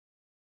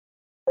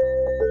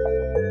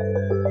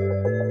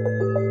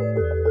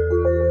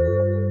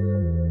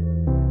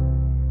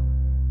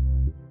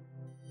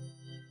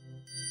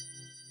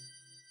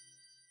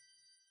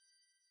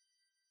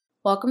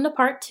Welcome to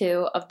part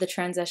 2 of the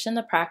Transition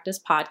to Practice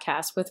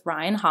podcast with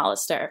Ryan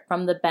Hollister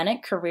from the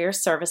Bennett Career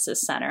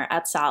Services Center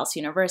at Salus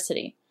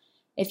University.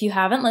 If you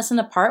haven't listened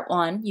to part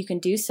 1, you can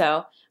do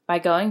so by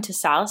going to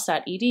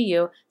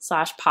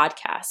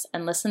salus.edu/podcast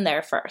and listen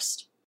there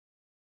first.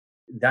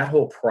 That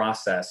whole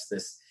process,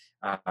 this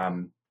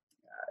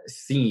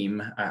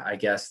theme, I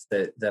guess,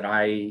 that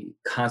I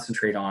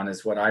concentrate on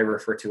is what I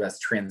refer to as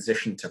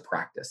transition to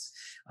practice.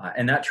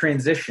 And that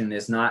transition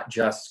is not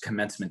just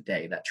commencement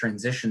day. That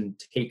transition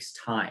takes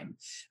time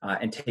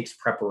and takes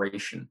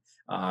preparation.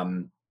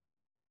 And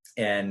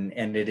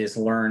it is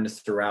learned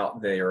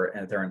throughout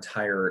their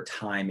entire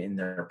time in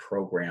their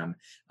program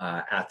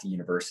at the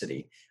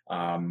university.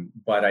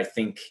 But I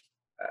think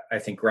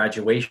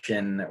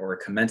graduation or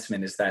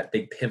commencement is that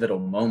big pivotal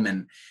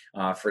moment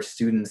for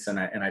students, and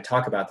I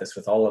talk about this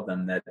with all of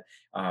them. That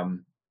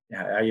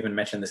I even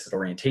mentioned this at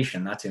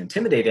orientation, not to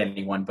intimidate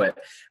anyone, but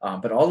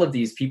all of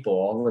these people,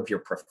 all of your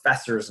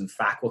professors and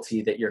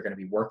faculty that you're going to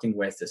be working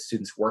with, that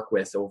students work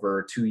with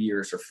over 2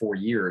 years or 4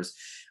 years,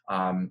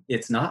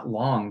 it's not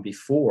long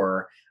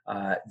before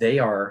they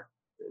are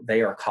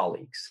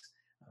colleagues.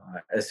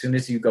 As soon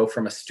as you go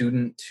from a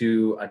student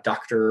to a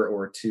doctor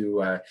or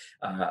to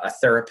a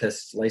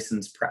therapist,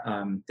 licensed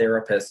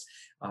therapist,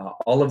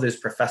 all of those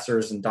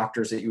professors and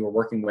doctors that you are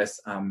working with,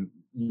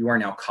 you are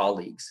now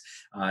colleagues.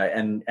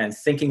 And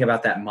thinking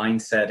about that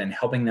mindset and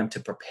helping them to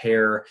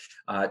prepare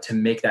to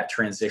make that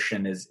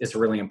transition is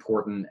really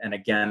important. And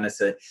again, it's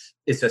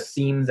a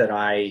theme that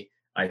I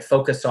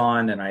focus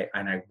on and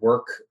I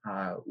work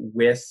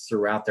with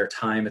throughout their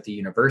time at the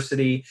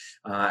university.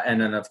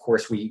 And then, of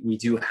course, we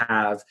do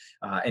have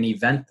an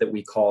event that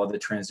we call the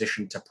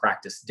Transition to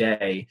Practice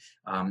Day.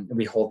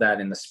 We hold that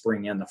in the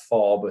spring and the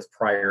fall, both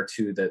prior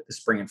to the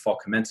spring and fall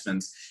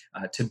commencements,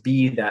 to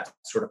be that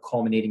sort of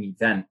culminating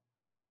event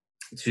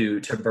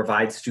to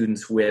provide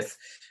students with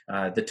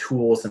the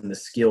tools and the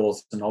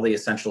skills and all the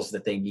essentials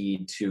that they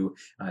need to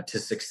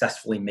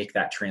successfully make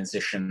that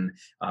transition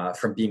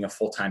from being a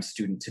full-time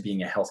student to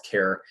being a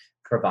healthcare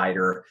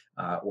provider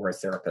or a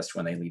therapist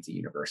when they leave the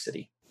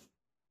university.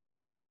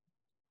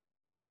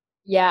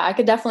 Yeah, I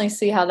could definitely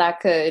see how that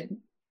could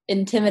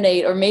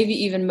intimidate or maybe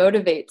even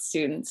motivate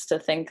students to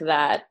think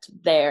that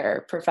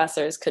their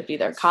professors could be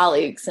their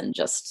colleagues in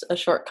just a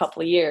short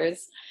couple of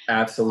years.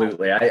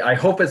 Absolutely. I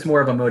hope it's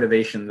more of a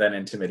motivation than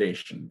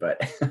intimidation,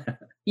 but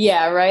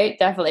yeah, right.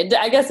 Definitely.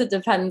 I guess it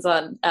depends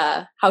on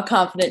how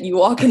confident you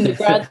walk into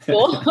grad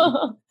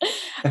school.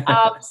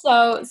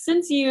 So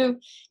since you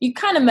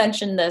kind of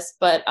mentioned this,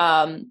 but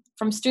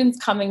from students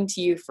coming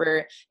to you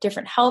for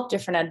different help,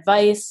 different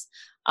advice,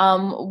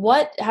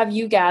 what have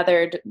you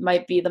gathered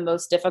might be the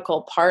most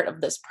difficult part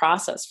of this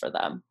process for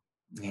them?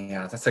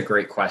 Yeah, that's a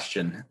great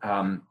question.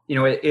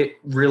 It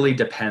really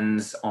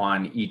depends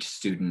on each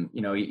student.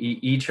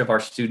 Each of our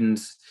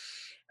students,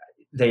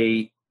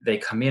 they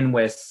come in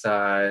with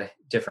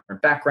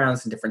different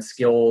backgrounds and different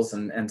skills,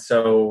 and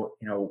so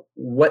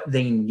what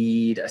they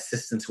need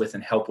assistance with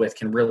and help with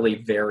can really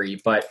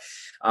vary. But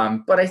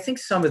I think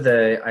some of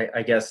the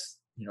I guess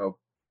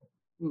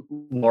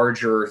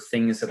larger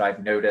things that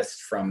I've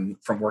noticed from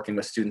working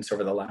with students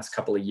over the last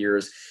couple of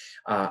years,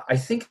 I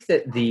think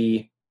that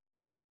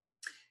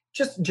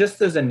just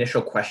those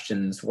initial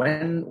questions,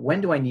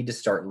 when do I need to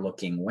start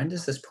looking? When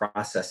does this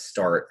process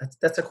start?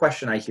 That's a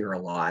question I hear a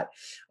lot.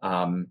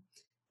 And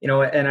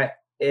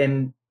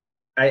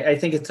I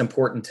think it's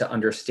important to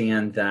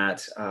understand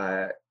that,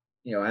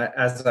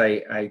 as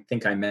I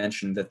think I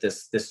mentioned, that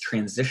this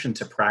transition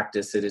to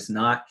practice, it's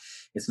not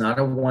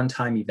a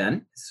one-time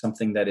event. It's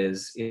something that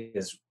is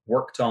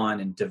worked on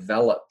and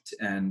developed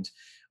and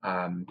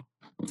kind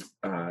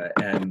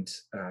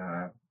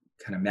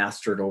of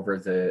mastered over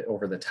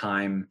the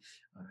time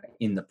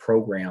in the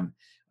program.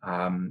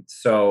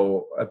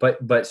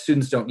 But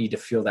students don't need to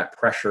feel that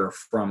pressure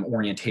from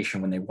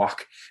orientation when they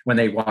walk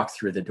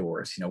through the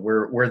doors.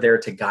 We're there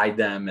to guide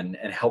them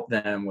and help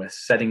them with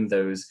setting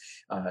those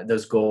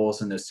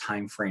goals and those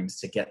time frames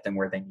to get them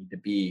where they need to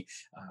be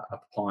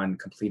upon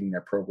completing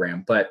their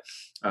program. But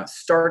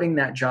starting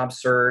that job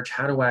search,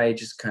 how do I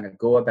just kind of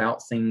go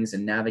about things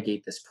and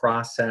navigate this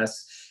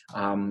process?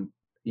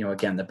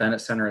 Again, the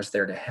Bennett Center is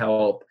there to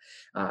help.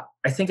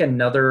 I think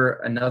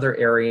another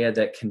area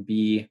that can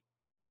be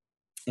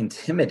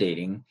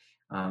intimidating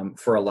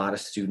for a lot of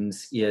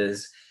students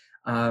is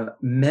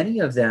many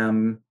of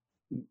them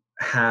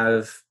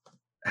have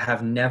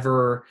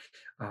never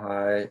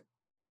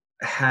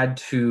had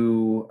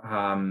to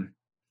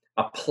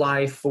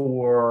apply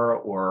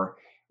for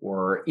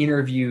or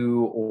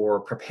interview or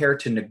prepare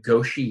to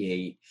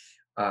negotiate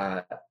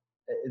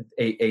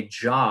a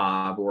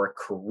job or a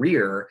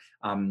career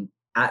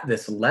at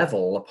this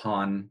level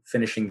upon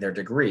finishing their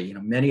degree.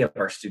 Many of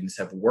our students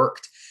have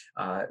worked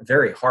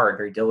very hard,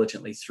 very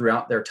diligently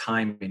throughout their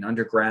time in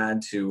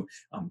undergrad to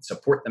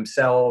support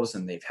themselves,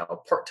 and they've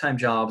held part-time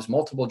jobs,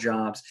 multiple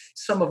jobs.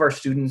 Some of our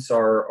students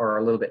are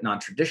a little bit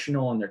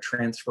non-traditional and they're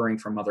transferring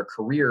from other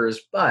careers,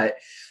 but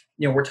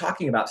we're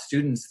talking about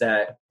students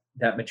that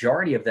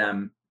majority of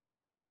them,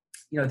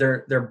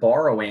 they're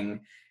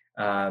borrowing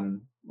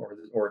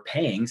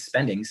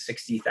spending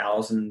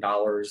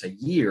 $60,000 a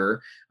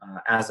year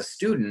as a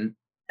student,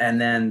 and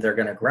then they're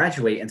going to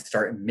graduate and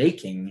start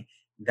making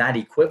that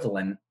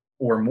equivalent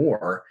or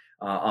more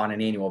on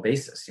an annual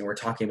basis. We're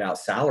talking about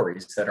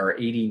salaries that are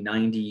 80,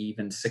 90,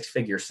 even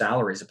six-figure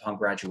salaries upon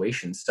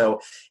graduation. So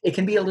it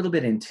can be a little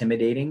bit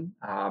intimidating.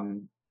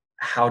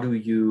 How do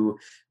you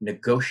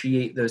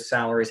negotiate those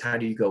salaries? How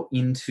do you go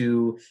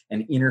into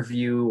an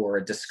interview or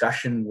a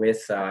discussion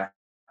with a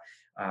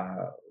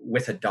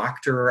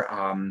doctor?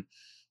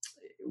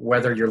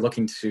 Whether you're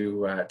looking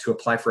to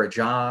apply for a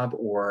job,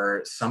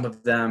 or some of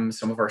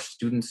our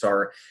students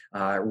are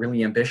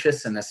really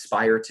ambitious and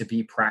aspire to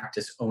be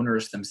practice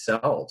owners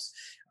themselves.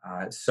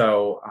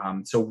 So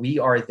we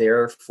are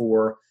there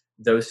for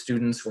those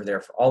students. We're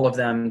there for all of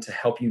them to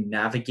help you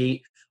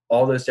navigate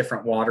all those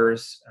different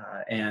waters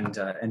and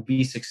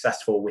be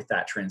successful with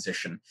that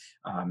transition.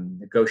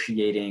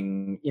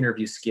 Negotiating,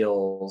 interview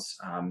skills,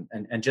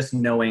 and just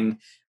knowing,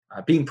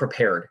 being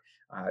prepared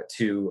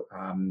to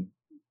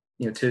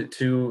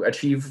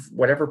achieve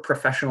whatever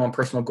professional and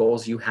personal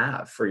goals you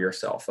have for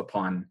yourself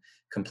upon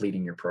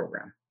completing your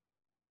program.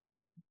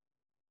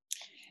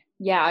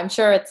 Yeah, I'm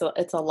sure it's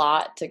a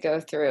lot to go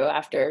through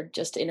after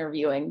just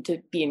interviewing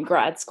to be in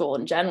grad school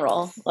in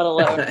general, let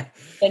alone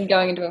then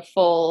going into a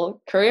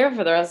full career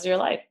for the rest of your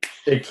life.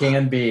 It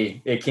can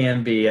be,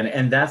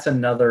 and that's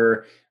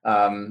another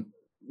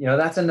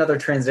that's another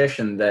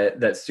transition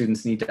that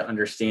students need to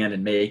understand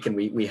and make, and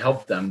we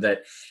help them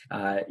that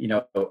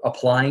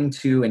applying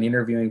to and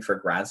interviewing for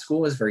grad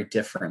school is very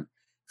different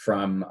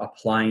from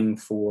applying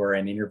for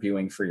and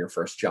interviewing for your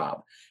first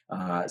job.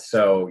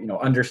 So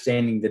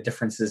understanding the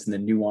differences and the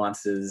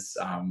nuances,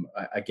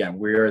 again,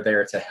 we're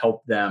there to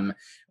help them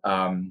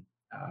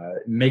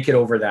make it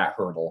over that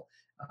hurdle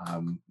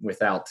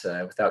without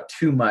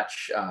too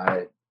much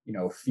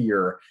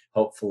fear.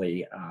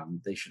 Hopefully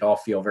they should all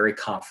feel very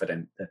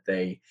confident that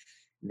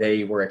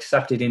they were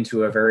accepted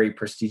into a very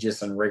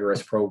prestigious and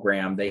rigorous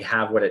program. They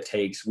have what it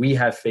takes. We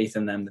have faith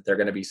in them that they're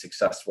going to be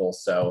successful.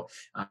 So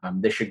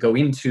they should go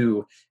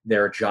into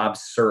their job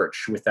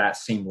search with that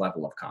same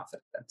level of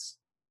confidence.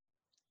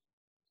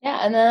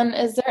 Yeah. And then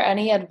is there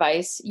any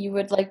advice you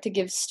would like to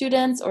give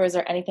students, or is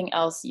there anything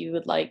else you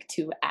would like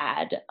to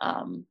add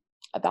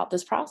about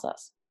this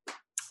process?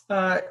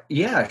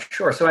 Yeah,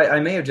 sure. So I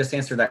may have just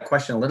answered that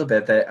question a little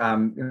bit. That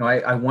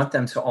I want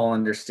them to all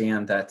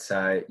understand that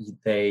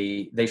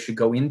they should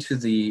go into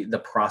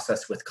the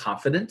process with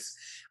confidence,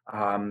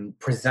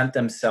 present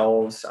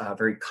themselves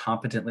very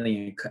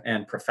competently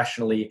and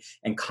professionally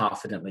and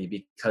confidently,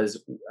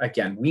 because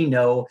again, we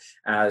know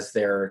as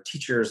their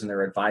teachers and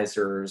their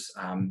advisors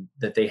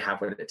that they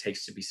have what it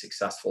takes to be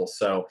successful.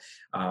 So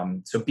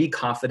be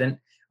confident.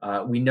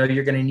 We know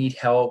you're going to need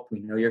help. We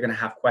know you're going to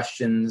have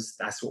questions.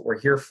 That's what we're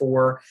here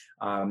for.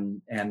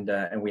 And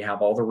we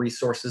have all the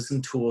resources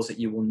and tools that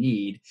you will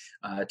need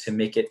to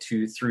make it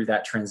through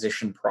that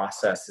transition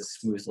process as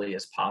smoothly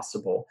as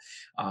possible.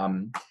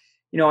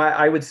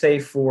 I would say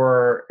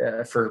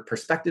for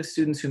prospective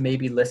students who may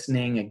be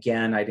listening,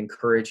 again, I'd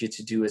encourage you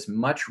to do as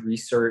much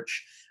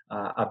research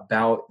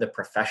about the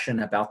profession,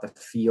 about the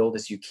field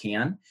as you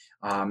can.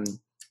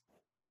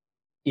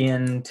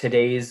 In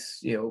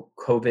today's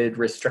COVID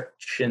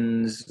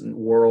restrictions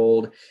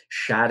world,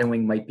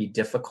 shadowing might be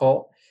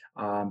difficult,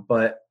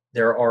 but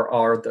there are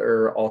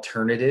other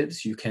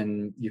alternatives. You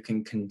can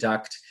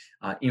conduct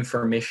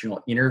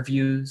informational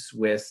interviews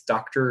with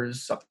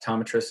doctors,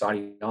 optometrists,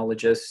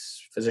 audiologists,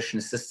 physician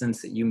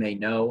assistants that you may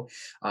know.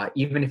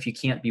 Even if you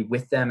can't be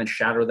with them and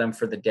shadow them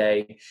for the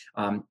day,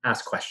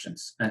 ask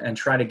questions and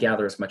try to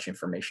gather as much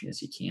information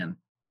as you can.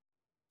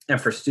 And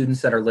for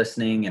students that are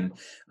listening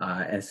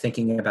and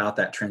thinking about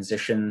that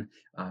transition,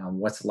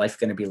 what's life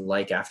going to be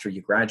like after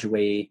you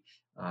graduate?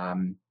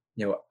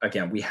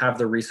 Again, we have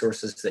the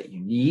resources that you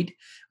need.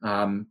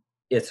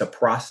 It's a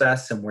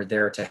process, and we're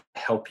there to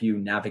help you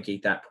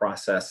navigate that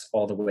process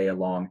all the way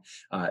along.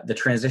 The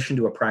transition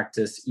to a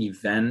practice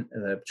event,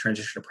 the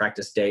transition to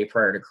practice day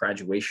prior to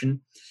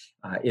graduation,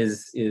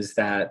 is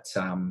that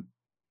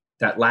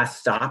last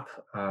stop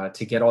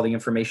to get all the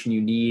information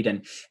you need,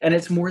 and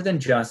it's more than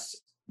just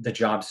the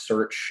job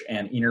search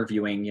and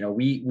interviewing.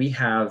 We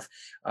have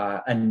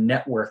a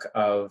network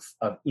of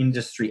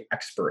industry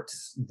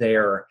experts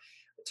there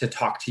to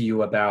talk to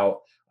you about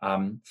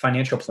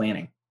financial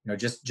planning.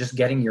 Just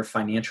getting your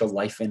financial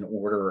life in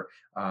order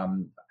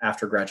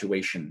after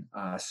graduation,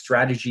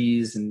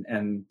 strategies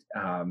and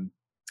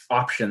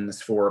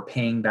options for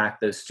paying back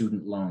those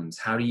student loans.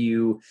 How do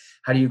you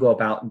go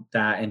about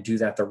that and do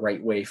that the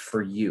right way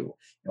for you?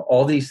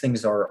 All these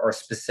things are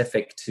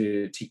specific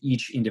to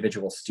each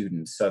individual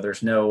student. So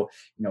there's no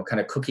kind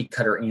of cookie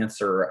cutter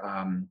answer.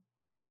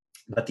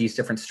 But these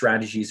different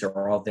strategies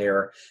are all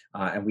there,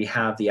 and we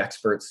have the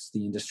experts,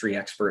 the industry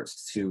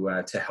experts, to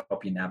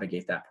help you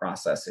navigate that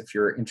process. If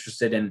you're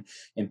interested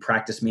in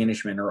practice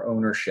management or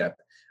ownership,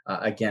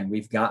 again,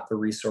 we've got the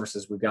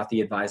resources, we've got the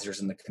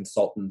advisors and the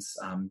consultants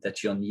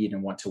that you'll need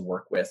and want to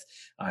work with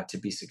to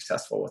be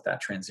successful with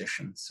that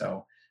transition.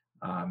 So,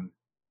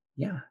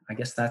 I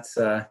guess that's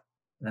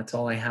that's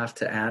all I have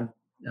to add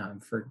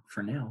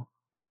for now.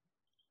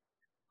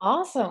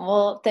 Awesome.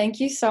 Well, thank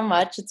you so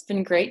much. It's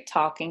been great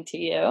talking to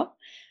you.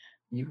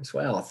 You as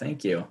well.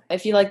 Thank you.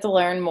 If you'd like to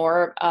learn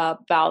more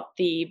about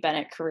the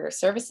Bennett Career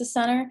Services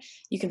Center,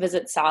 you can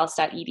visit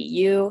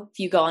salus.edu. If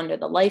you go under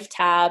the Life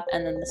tab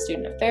and then the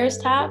Student Affairs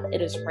tab,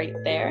 it is right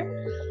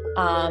there.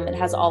 It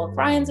has all of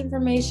Ryan's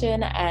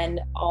information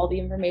and all the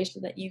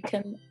information that you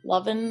can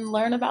love and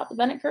learn about the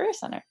Bennett Career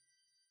Center.